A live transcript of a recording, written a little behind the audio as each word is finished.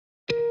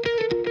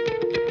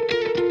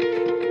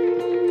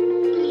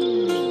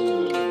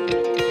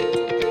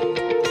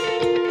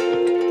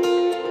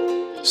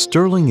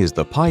Sterling is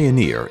the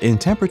pioneer in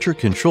temperature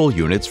control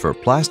units for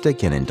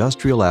plastic and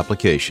industrial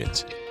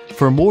applications.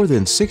 For more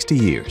than 60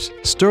 years,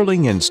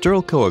 Sterling and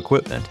Sterlco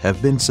equipment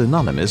have been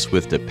synonymous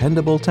with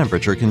dependable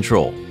temperature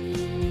control.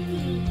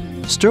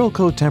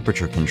 Sterlco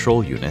temperature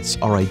control units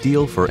are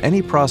ideal for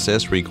any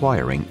process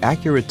requiring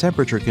accurate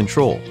temperature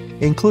control,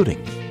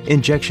 including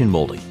injection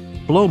molding,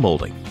 blow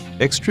molding,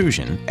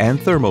 extrusion, and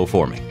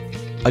thermoforming.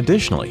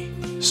 Additionally,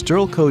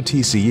 Sterlco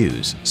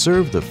TCUs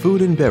serve the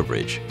food and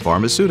beverage,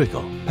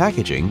 pharmaceutical,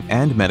 packaging,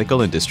 and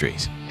medical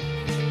industries.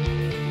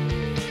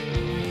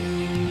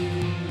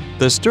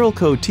 The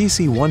Sterlco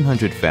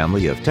TC100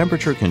 family of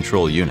temperature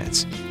control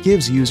units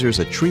gives users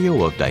a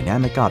trio of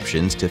dynamic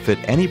options to fit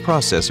any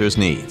processor's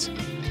needs.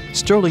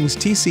 Sterling's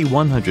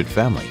TC100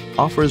 family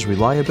offers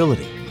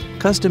reliability,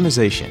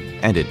 customization,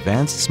 and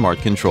advanced smart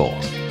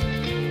controls.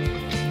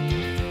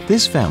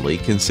 This family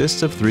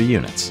consists of 3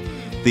 units: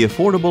 the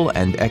affordable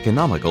and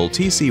economical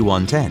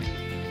TC110,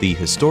 the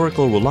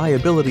historical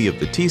reliability of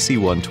the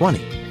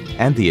TC120,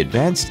 and the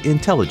advanced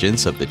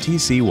intelligence of the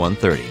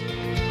TC130.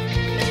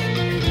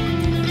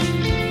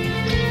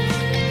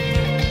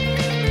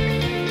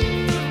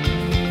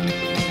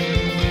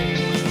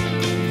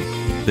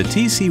 The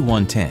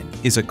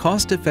TC110 is a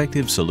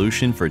cost-effective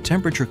solution for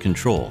temperature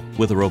control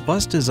with a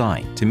robust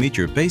design to meet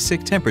your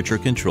basic temperature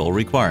control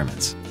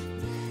requirements.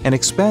 An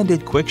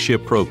expanded quick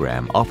ship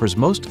program offers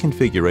most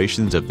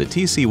configurations of the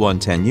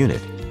TC110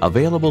 unit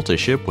available to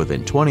ship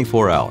within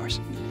 24 hours.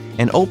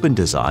 An open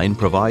design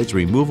provides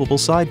removable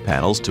side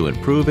panels to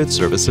improve its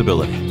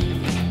serviceability.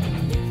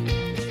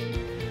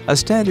 A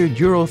standard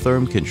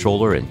Eurotherm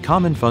controller and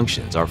common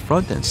functions are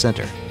front and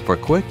center for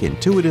quick,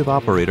 intuitive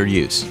operator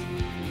use.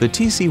 The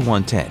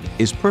TC110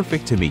 is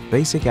perfect to meet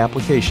basic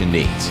application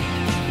needs.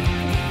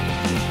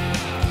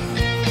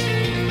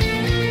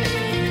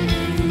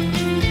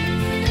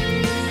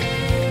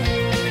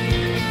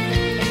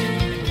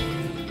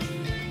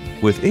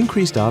 With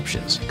increased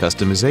options,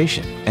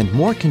 customization, and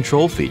more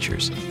control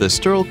features, the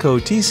Sterlco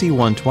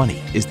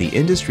TC120 is the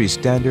industry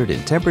standard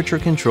in temperature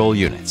control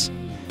units.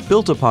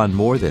 Built upon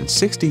more than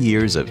 60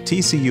 years of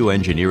TCU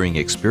engineering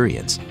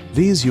experience,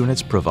 these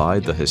units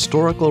provide the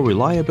historical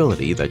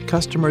reliability that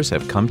customers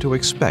have come to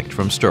expect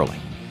from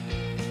Sterling.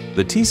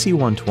 The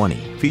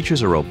TC120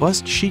 features a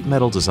robust sheet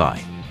metal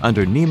design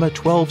under NEMA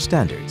 12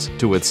 standards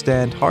to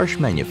withstand harsh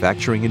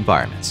manufacturing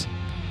environments.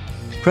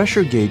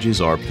 Pressure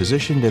gauges are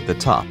positioned at the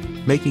top,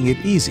 making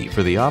it easy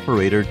for the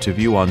operator to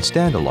view on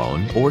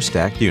standalone or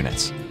stacked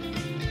units.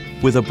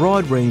 With a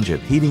broad range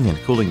of heating and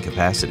cooling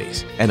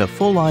capacities and a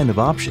full line of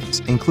options,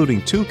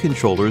 including 2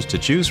 controllers to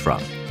choose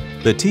from,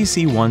 the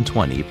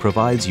TC120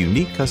 provides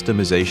unique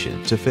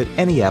customization to fit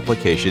any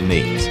application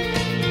needs.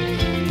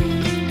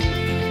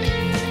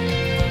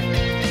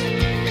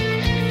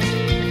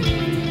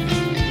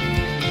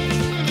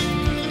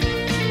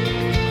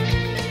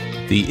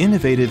 The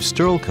innovative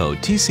Sterlco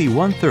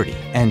TC130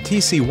 and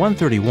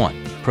TC131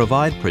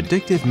 provide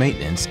predictive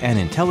maintenance and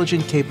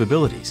intelligent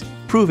capabilities,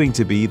 proving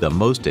to be the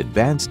most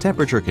advanced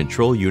temperature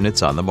control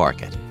units on the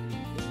market.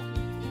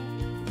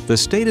 The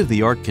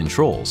state-of-the-art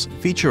controls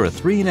feature a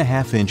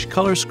 3.5-inch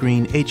color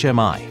screen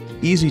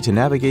HMI,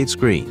 easy-to-navigate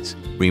screens,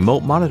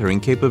 remote monitoring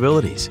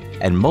capabilities,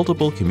 and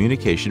multiple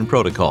communication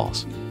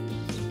protocols.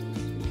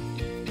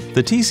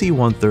 The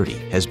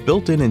TC130 has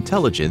built-in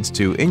intelligence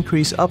to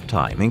increase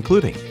uptime,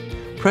 including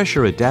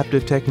pressure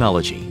adaptive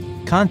technology,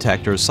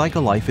 contactor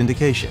cycle life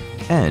indication,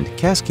 and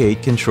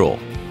cascade control.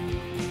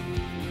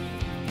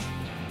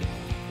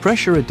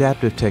 Pressure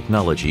adaptive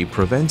technology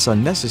prevents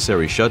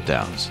unnecessary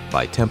shutdowns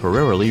by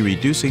temporarily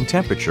reducing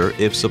temperature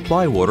if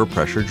supply water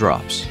pressure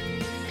drops.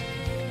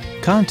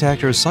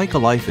 Contactor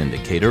cycle life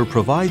indicator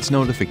provides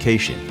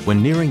notification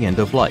when nearing end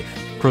of life,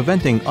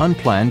 preventing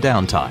unplanned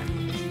downtime.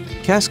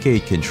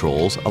 Cascade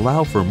controls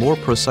allow for more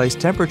precise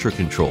temperature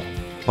control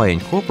by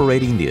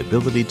incorporating the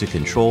ability to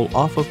control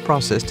off of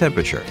process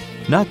temperature,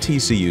 not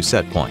TCU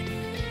set point.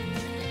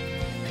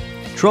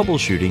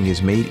 Troubleshooting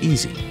is made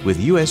easy with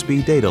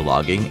USB data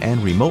logging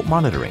and remote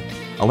monitoring,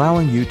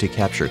 allowing you to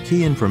capture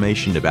key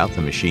information about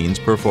the machine's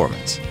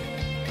performance.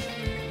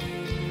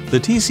 The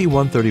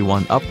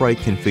TC131 upright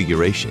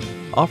configuration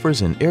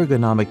offers an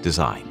ergonomic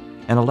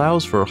design and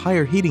allows for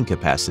higher heating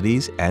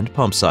capacities and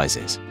pump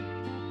sizes.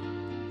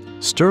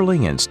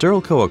 Sterling and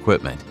Sterlco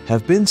equipment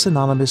have been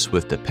synonymous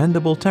with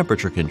dependable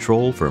temperature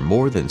control for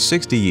more than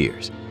 60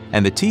 years,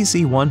 and the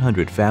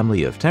TC100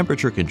 family of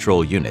temperature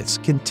control units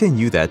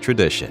continue that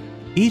tradition.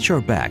 Each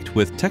are backed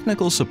with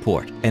technical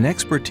support and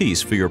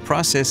expertise for your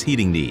process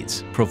heating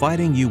needs,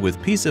 providing you with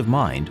peace of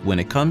mind when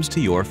it comes to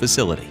your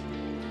facility.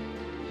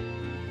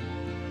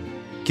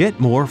 Get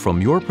more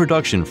from your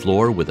production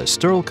floor with a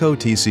Sterlco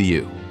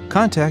TCU.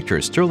 Contact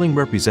your Sterling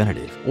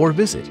representative or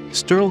visit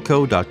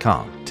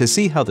sterlco.com to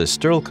see how the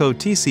Sterlco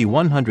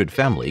TC100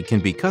 family can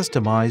be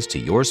customized to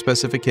your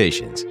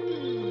specifications.